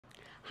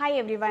Hi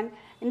everyone,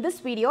 in this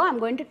video I am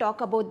going to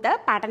talk about the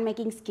pattern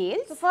making scale.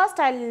 So first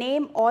I will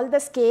name all the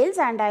scales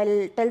and I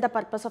will tell the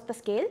purpose of the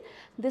scale.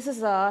 This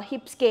is a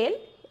hip scale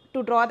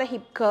to draw the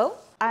hip curve,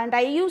 and I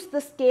use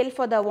this scale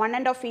for the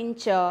 1.5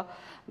 inch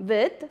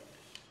width,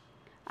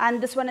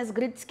 and this one is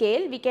grid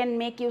scale. We can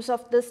make use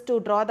of this to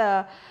draw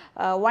the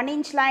 1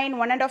 inch line,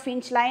 1.5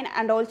 inch line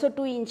and also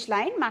 2 inch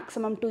line,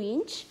 maximum 2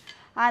 inch.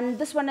 And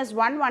this one is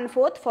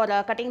 1/4 for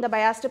cutting the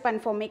bias strip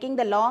and for making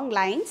the long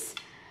lines.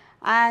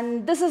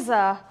 And this is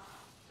a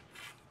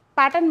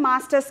pattern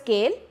master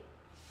scale.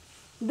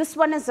 This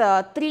one is a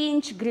 3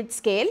 inch grid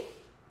scale.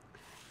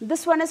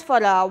 This one is for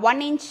a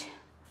 1 inch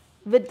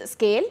width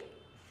scale,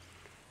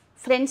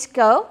 French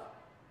curve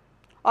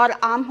or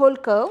armhole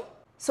curve.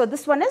 So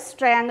this one is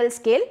triangle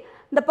scale.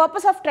 The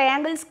purpose of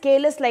triangle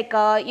scale is like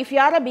if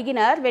you are a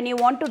beginner, when you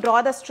want to draw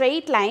the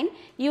straight line,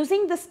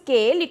 using the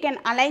scale you can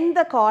align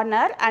the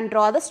corner and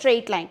draw the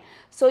straight line.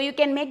 So you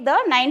can make the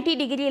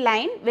 90-degree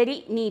line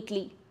very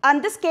neatly.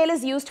 And this scale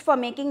is used for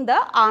making the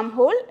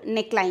armhole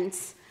necklines.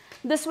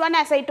 This one,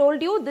 as I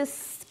told you, this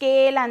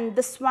scale and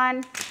this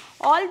one,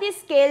 all these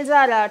scales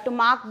are to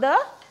mark the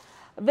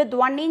with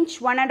 1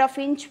 inch, 1.5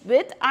 inch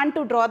width and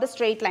to draw the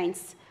straight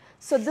lines.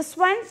 So this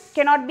one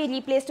cannot be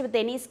replaced with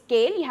any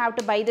scale. You have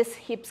to buy this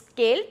hip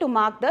scale to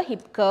mark the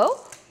hip curve.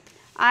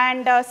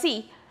 And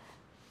see,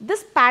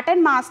 this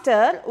pattern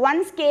master,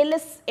 one scale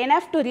is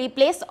enough to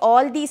replace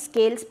all these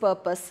scales'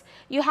 purpose.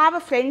 You have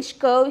a French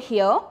curve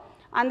here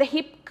and the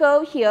hip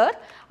curve here,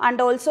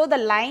 and also the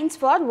lines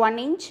for 1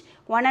 inch,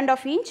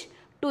 1.5 inch,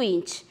 2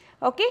 inch.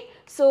 Okay.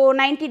 So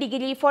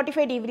 90-degree,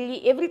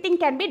 45-degree, everything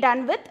can be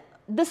done with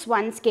this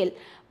one scale.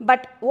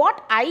 But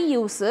what I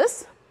use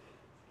is,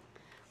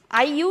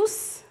 I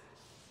use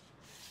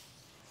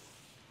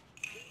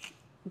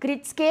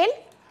grid scale,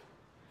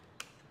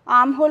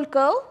 armhole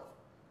curve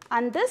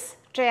and this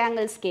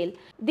triangle scale.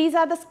 These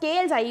are the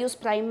scales I use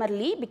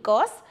primarily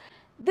because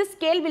this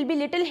scale will be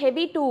little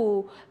heavy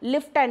to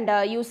lift and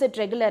use it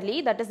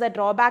regularly. That is the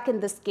drawback in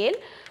this scale.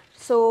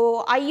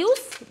 So I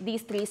use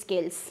these 3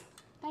 scales.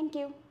 Thank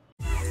you.